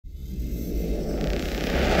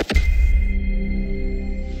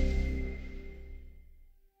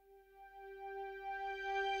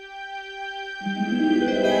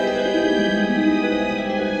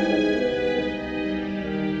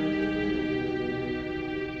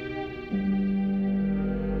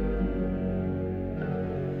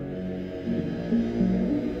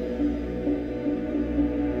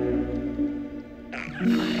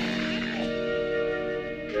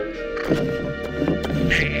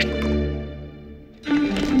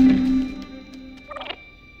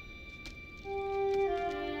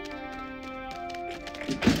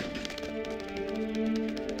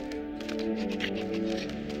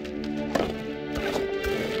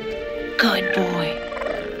boy.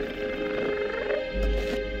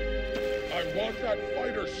 I want that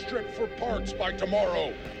fighter stripped for parts by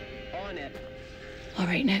tomorrow. On it. All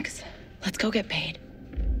right, Nix. Let's go get paid.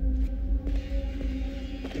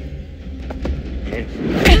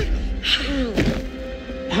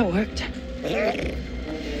 That worked. He's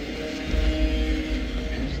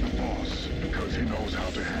the boss because he knows how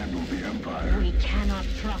to handle the Empire. We cannot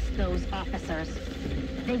trust those officers.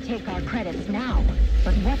 They take our credits now,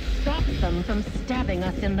 but what stops them from stabbing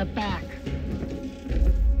us in the back?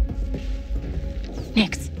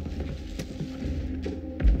 Nix.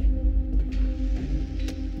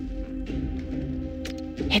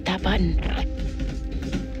 Hit that button.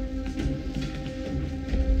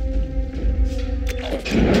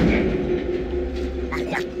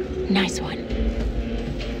 Nice one.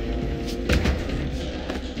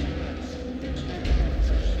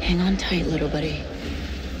 Hang on tight, little buddy.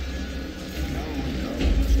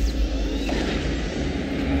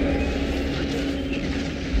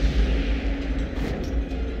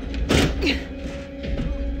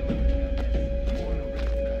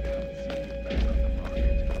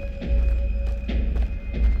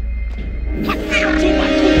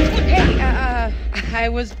 I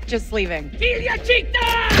was just leaving.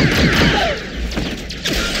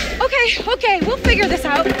 Okay, we'll figure this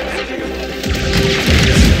out.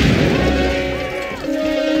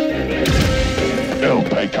 They'll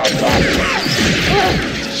take us out.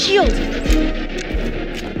 Shield!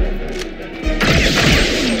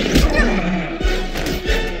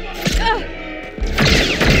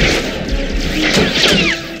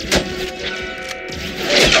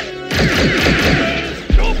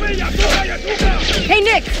 Hey,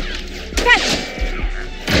 Nick! Catch!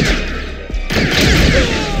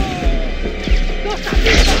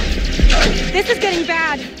 This is getting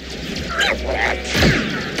bad.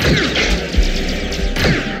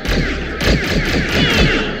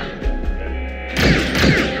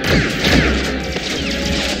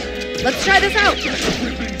 Let's try this out.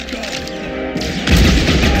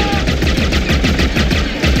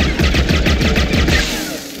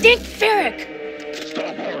 Dick Ferrick!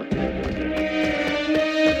 Stop her.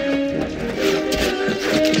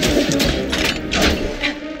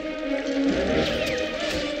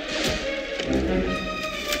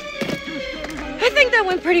 I think that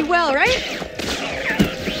went pretty well, right?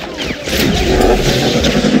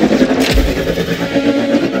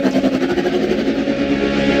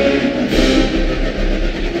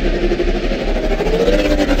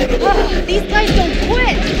 Ugh, these guys don't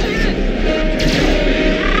quit!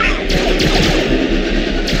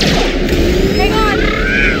 Hang on!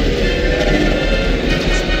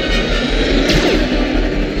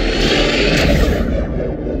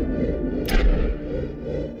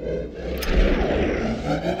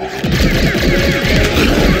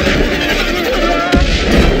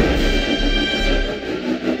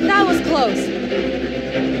 That was close.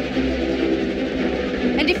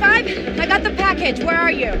 ND5, I got the package. Where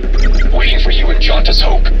are you? Waiting for you in Jauntus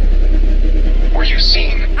Hope. Were you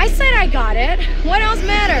seen? I said I got it. What else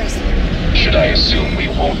matters? Should I assume we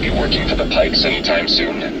won't be working for the Pikes anytime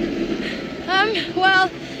soon? Well,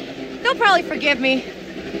 they'll probably forgive me.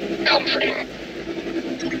 Comforting.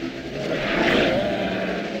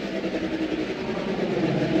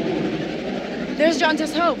 There's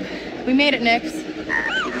Jauntus Hope. We made it, Nix.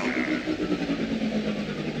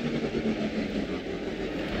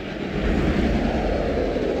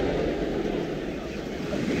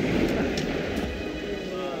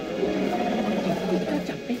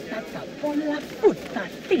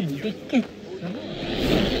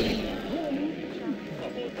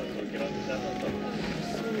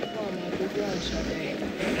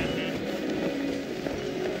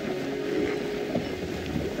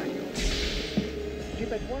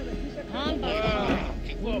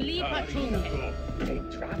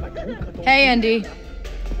 Hey, Andy.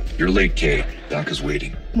 You're late, Kay. Doc is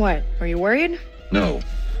waiting. What? Are you worried? No.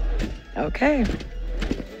 Okay.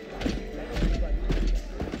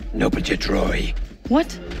 No, but you, Troy.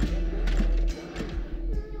 What?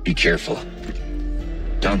 Be careful.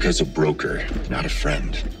 Donka's a broker, not a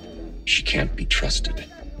friend. She can't be trusted.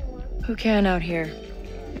 Who can out here?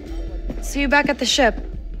 See you back at the ship.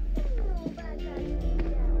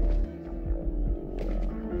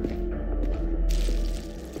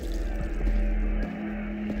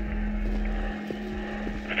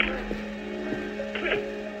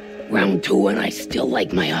 Round two and I still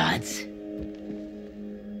like my odds.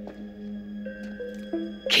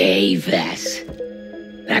 Kay Vess.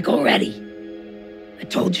 Back already. I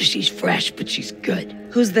told you she's fresh, but she's good.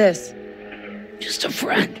 Who's this? Just a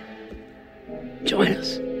friend. Join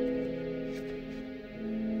us.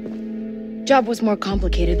 job was more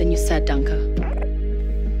complicated than you said, Dunka.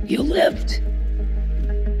 You lived.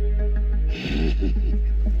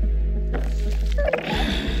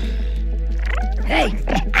 Hey,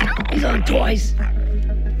 these aren't toys.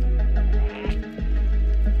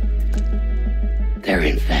 They're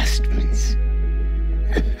investments.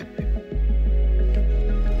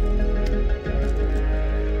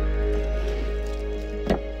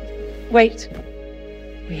 Wait.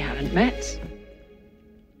 We haven't met.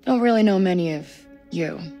 Don't really know many of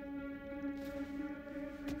you.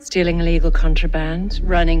 Stealing illegal contraband,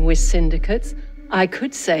 running with syndicates. I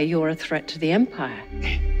could say you're a threat to the Empire.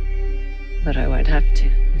 But I won't have to,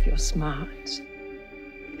 if you're smart.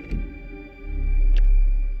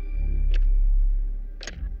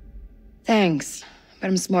 Thanks, but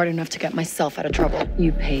I'm smart enough to get myself out of trouble.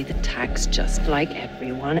 You pay the tax just like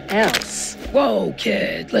everyone else. Whoa,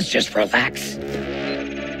 kid, let's just relax.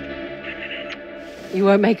 You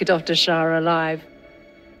won't make it off to Shara alive.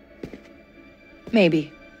 Maybe.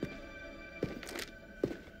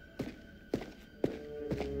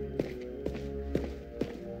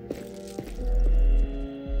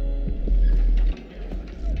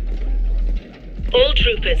 All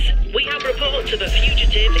troopers, we have reports of a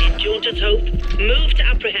fugitive in Jaunter's Hope. Move to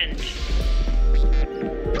apprehend.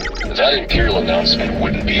 That Imperial announcement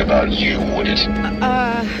wouldn't be about you, would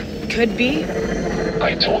it? Could be.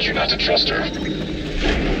 I told you not to trust her.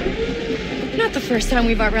 Not the first time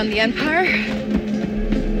we've outrun the Empire.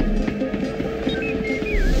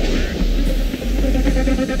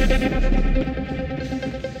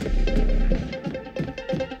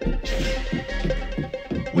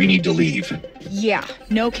 We need to leave. Yeah,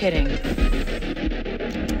 no kidding.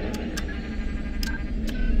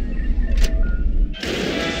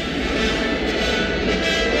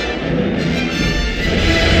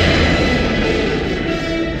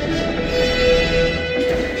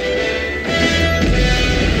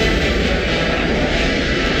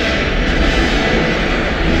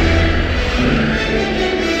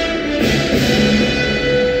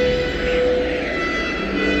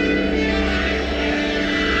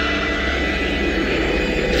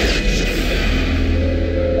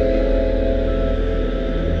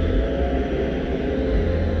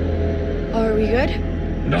 Are we good?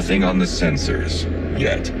 Nothing on the sensors.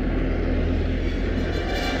 Yet.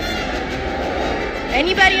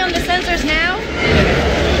 Anybody on the sensors now?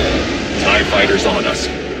 TIE fighters on us.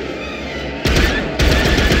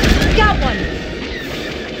 Got one!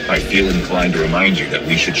 I feel inclined to remind you that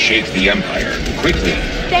we should shake the Empire. Quickly.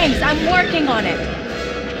 Thanks, I'm working on it.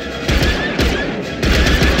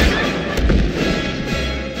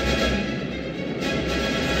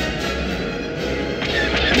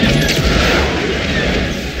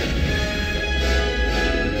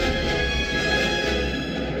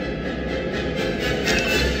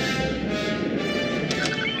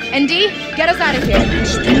 ND, get us out of here.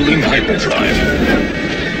 Spooling hyperdrive.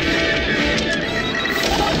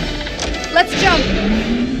 Let's jump.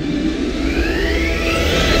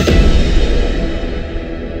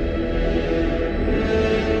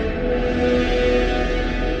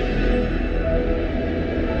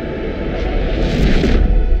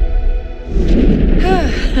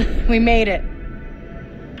 We made it.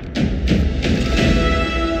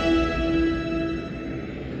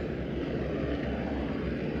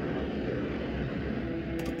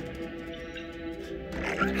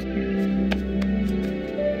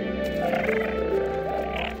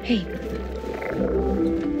 Hey.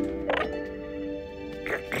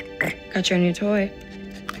 Got your new toy.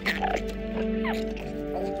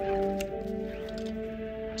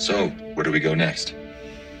 So, where do we go next?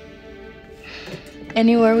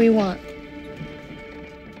 Anywhere we want.